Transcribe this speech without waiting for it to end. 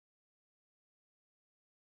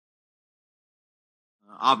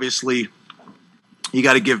Obviously, you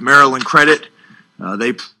got to give Maryland credit.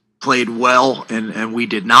 They played well, and we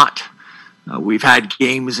did not. We've had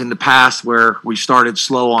games in the past where we started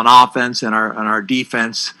slow on offense, and our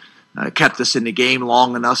defense kept us in the game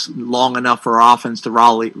long enough for our offense to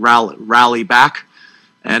rally back,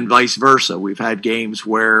 and vice versa. We've had games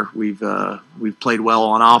where we've played well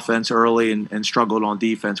on offense early and struggled on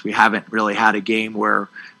defense. We haven't really had a game where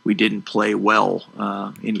we didn't play well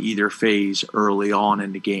in either phase early on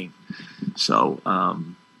in the game. So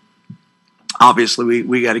obviously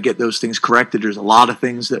we got to get those things corrected. There's a lot of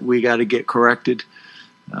things that we got to get corrected.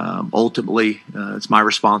 Ultimately, it's my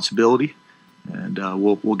responsibility, and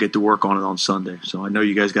we'll get to work on it on Sunday. So I know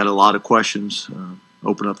you guys got a lot of questions.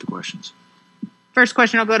 Open up the questions. First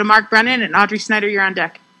question will go to Mark Brennan, and Audrey Snyder, you're on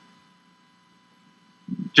deck.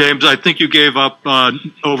 James, I think you gave up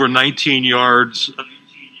over 19 yards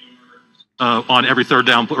on every third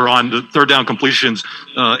down, or on the third down completions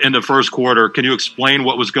in the first quarter. Can you explain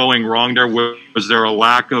what was going wrong there? Was there a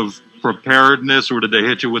lack of preparedness, or did they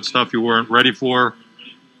hit you with stuff you weren't ready for?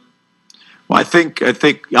 Well, I think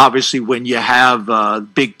obviously when you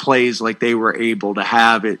have big plays like they were able to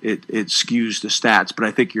have, it skews the stats. But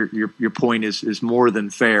I think your point is more than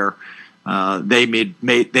fair. They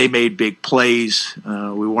made big plays.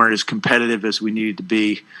 We weren't as competitive as we needed to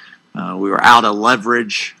be. We were out of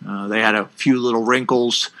leverage. They had a few little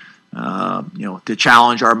wrinkles, to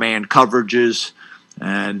challenge our man coverages,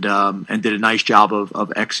 and did a nice job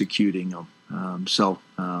of executing them. So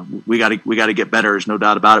we got to get better. There's no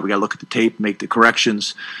doubt about it. We got to look at the tape, make the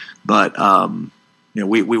corrections, but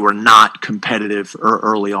we were not competitive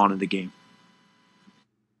early on in the game.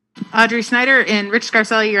 Audrey Snyder and Rich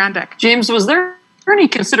Scarcella, you're on deck. James, was there any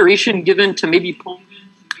consideration given to maybe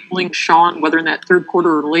pulling Sean, whether in that third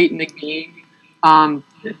quarter or late in the game?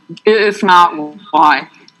 If not, why?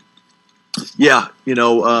 Yeah,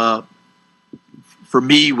 for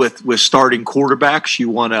me, with starting quarterbacks, you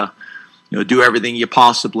want to do everything you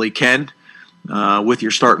possibly can with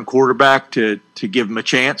your starting quarterback to give him a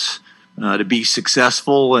chance to be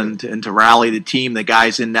successful and to rally the team. The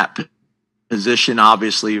guys in that position,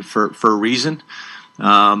 obviously, for a reason.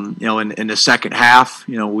 In the second half,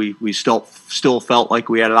 we still felt like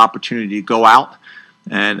we had an opportunity to go out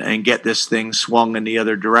and get this thing swung in the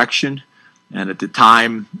other direction. And at the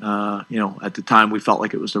time, we felt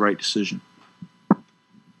like it was the right decision.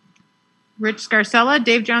 Rich Scarcella,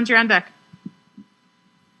 Dave Jones, you're on deck.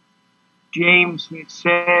 James, you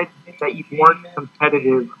said that you weren't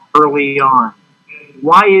competitive early on.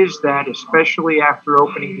 Why is that, especially after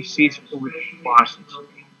opening the season with losses?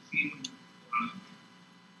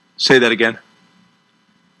 Say that again.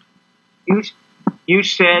 You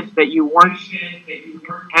said that you weren't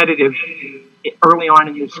competitive early on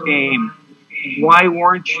in this game. Why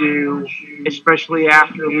weren't you, especially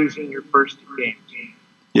after losing your first two games?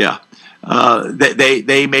 Yeah,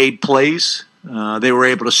 they made plays. They were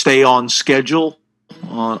able to stay on schedule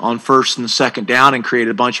on first and second down and create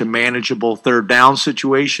a bunch of manageable third down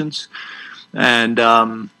situations, and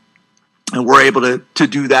we're able to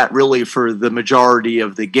do that really for the majority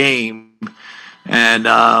of the game. And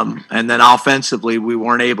then offensively, we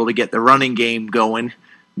weren't able to get the running game going,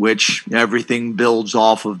 which everything builds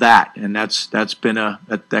off of that, and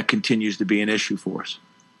that continues to be an issue for us.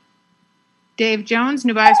 Dave Jones,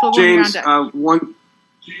 New Bias will James, one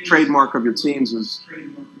trademark of your teams is,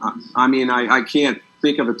 I can't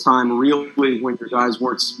think of a time really when your guys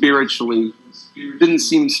didn't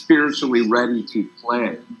seem spiritually ready to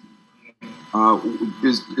play.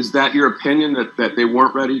 Is that your opinion that they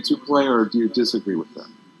weren't ready to play, or do you disagree with that?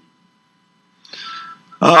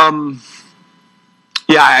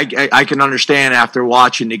 Yeah, I can understand after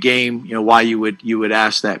watching the game, why you would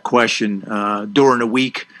ask that question. During the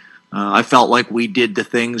week, I felt like we did the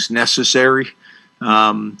things necessary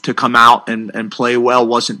to come out and play well.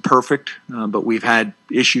 Wasn't perfect, but we've had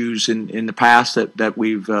issues in the past that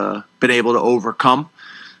we've been able to overcome.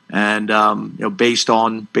 And based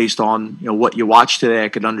on what you watched today, I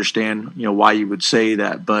could understand why you would say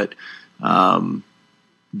that. But during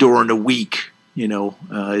the week,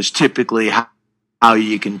 is typically how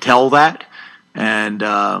you can tell that, and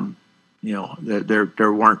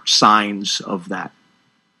there weren't signs of that.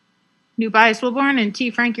 New Bias Wilborn and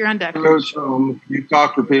T. Frank, you're on deck. Coach, you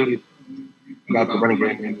talked repeatedly about the running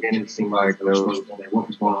game, and it seemed like there was what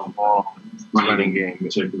was going on in the ball running game,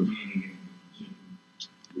 particularly.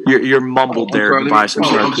 You're mumbled there, New Bias. I'm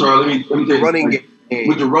sorry. Let me take running game.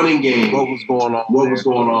 With the running game, what was going on? What was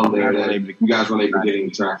going on there that you guys weren't able to get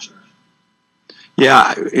any traction?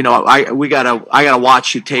 Yeah, I gotta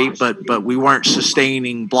watch the tape, but we weren't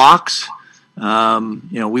sustaining blocks. We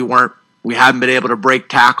weren't We haven't been able to break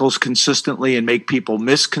tackles consistently and make people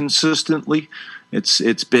miss consistently.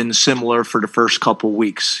 It's been similar for the first couple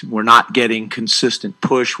weeks. We're not getting consistent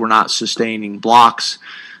push. We're not sustaining blocks.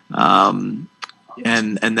 And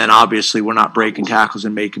then obviously we're not breaking tackles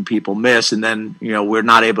and making people miss. And then, we're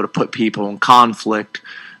not able to put people in conflict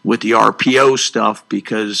with the RPO stuff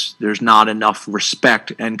because there's not enough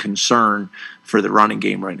respect and concern for the running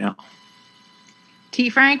game right now. T.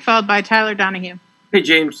 Frank, followed by Tyler Donahue. Hey,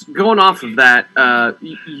 James, going off of that,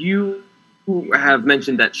 you have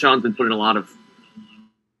mentioned that Sean's been put in a lot of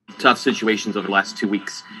tough situations over the last 2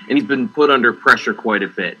 weeks, and he's been put under pressure quite a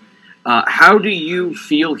bit. How do you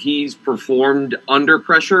feel he's performed under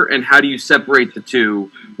pressure, and how do you separate the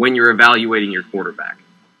two when you're evaluating your quarterback?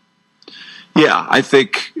 Yeah, I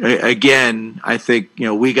think, again,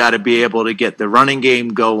 we got to be able to get the running game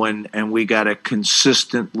going, and we got to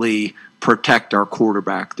consistently protect our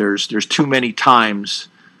quarterback. There's too many times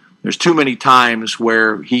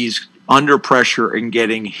where he's under pressure and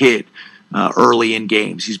getting hit early in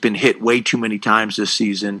games. He's been hit way too many times this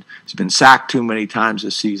season. He's been sacked too many times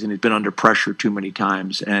this season. He's been under pressure too many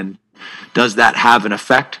times. And does that have an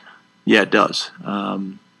effect? Yeah, it does.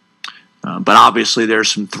 But obviously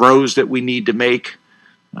there's some throws that we need to make.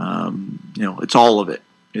 It's all of it.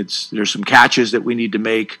 There's some catches that we need to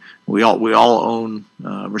make. We all own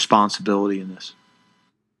responsibility in this.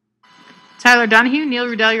 Tyler Donahue, Neil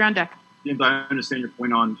Rudell, you're on deck. James, I understand your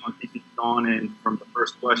point on taking Sean in from the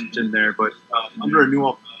first question there, but under a new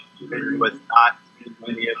offense with not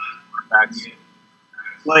many of the quarterbacks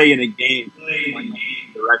play in a game in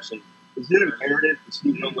direction, is it imperative to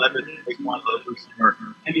see Will Levis, Taquan Roberson, or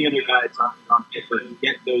any other guys on paper to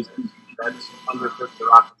get those reps under the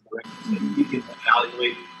rock direction so that you can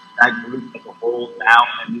evaluate that group as a whole now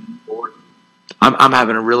and moving forward? I'm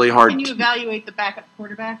having a really hard. Can you evaluate the backup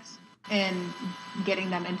quarterbacks and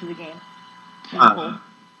getting them into the game?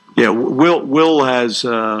 Yeah, Will has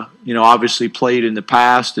obviously played in the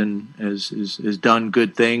past and has done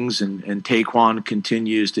good things, and Taquan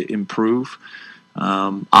continues to improve.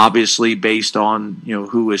 Obviously, based on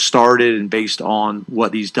who has started and based on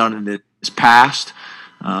what he's done in his past,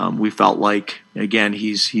 we felt like again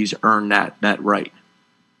he's earned that right.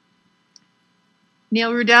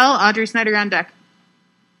 Neil Rudell, Audrey Snyder on deck.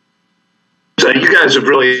 So you guys have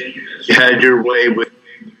really had your way with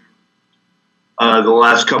the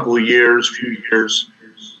last couple of few years.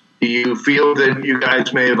 Do you feel that you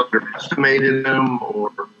guys may have underestimated them,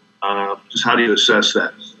 or just how do you assess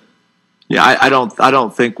that? Yeah, I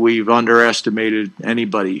don't think we've underestimated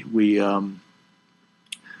anybody. We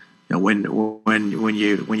when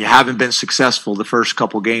you haven't been successful the first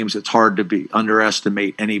couple games, it's hard to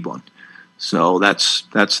underestimate anyone. So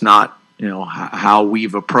that's not how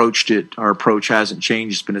we've approached it. Our approach hasn't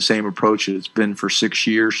changed. It's been the same approach it's been for 6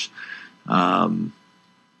 years. But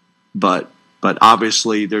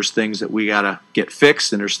obviously there's things that we got to get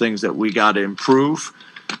fixed, and there's things that we got to improve,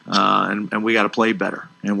 and we got to play better.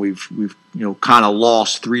 And we've kind of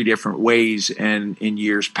lost 3 different ways, and in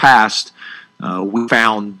years past we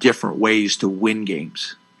found different ways to win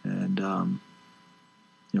games, and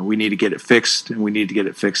we need to get it fixed, and we need to get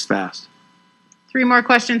it fixed fast. 3 more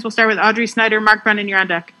questions. We'll start with Audrey Snyder. Mark Brennan, you're on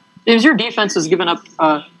deck. James, your defense has given up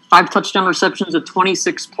 5 touchdown receptions of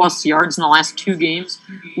 26-plus yards in the last 2 games.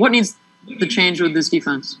 What needs to change with this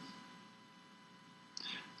defense?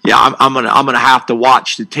 Yeah, I'm gonna have to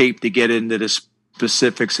watch the tape to get into the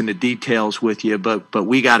specifics and the details with you. But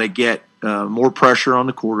we got to get more pressure on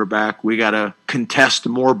the quarterback. We got to contest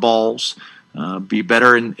more balls, be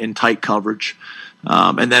better in tight coverage,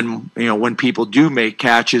 and then when people do make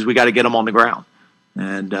catches, we got to get them on the ground,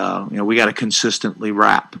 and we got to consistently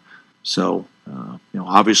wrap. So.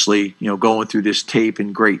 Obviously, going through this tape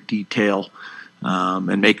in great detail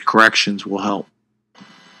and make corrections will help.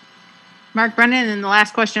 Mark Brennan, and the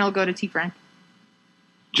last question will go to T. Frank.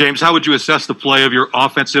 James, how would you assess the play of your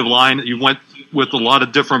offensive line? You went with a lot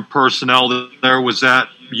of different personnel there. Was that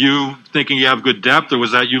you thinking you have good depth, or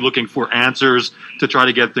was that you looking for answers to try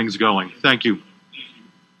to get things going? Thank you.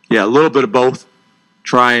 Yeah, a little bit of both.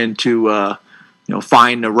 Trying to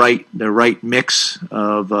find the right mix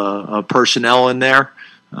of personnel in there,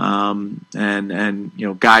 and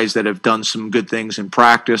guys that have done some good things in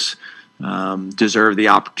practice deserve the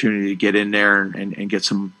opportunity to get in there and get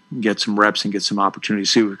some reps and get some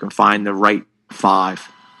opportunities. See if we can find the right 5.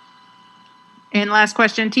 And last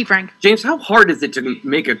question, T. Frank. James, how hard is it to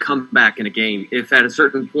make a comeback in a game if at a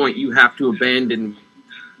certain point you have to abandon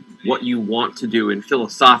what you want to do and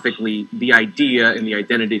philosophically the idea and the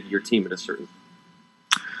identity of your team at a certain point?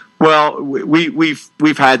 Well,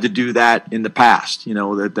 we've had to do that in the past. You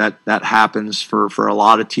know, that happens for a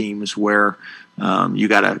lot of teams where you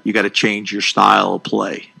gotta change your style of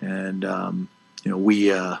play, and you know,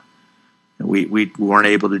 we weren't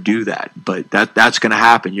able to do that, but that's going to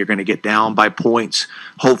happen. You're going to get down by points.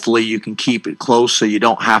 Hopefully you can keep it close so you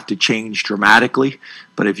don't have to change dramatically.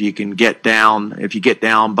 But if you get down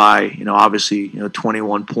by, you know, obviously, you know,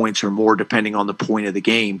 21 points or more, depending on the point of the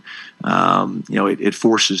game, you know, it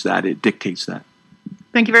forces that, it dictates that.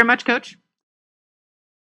 Thank you very much, Coach.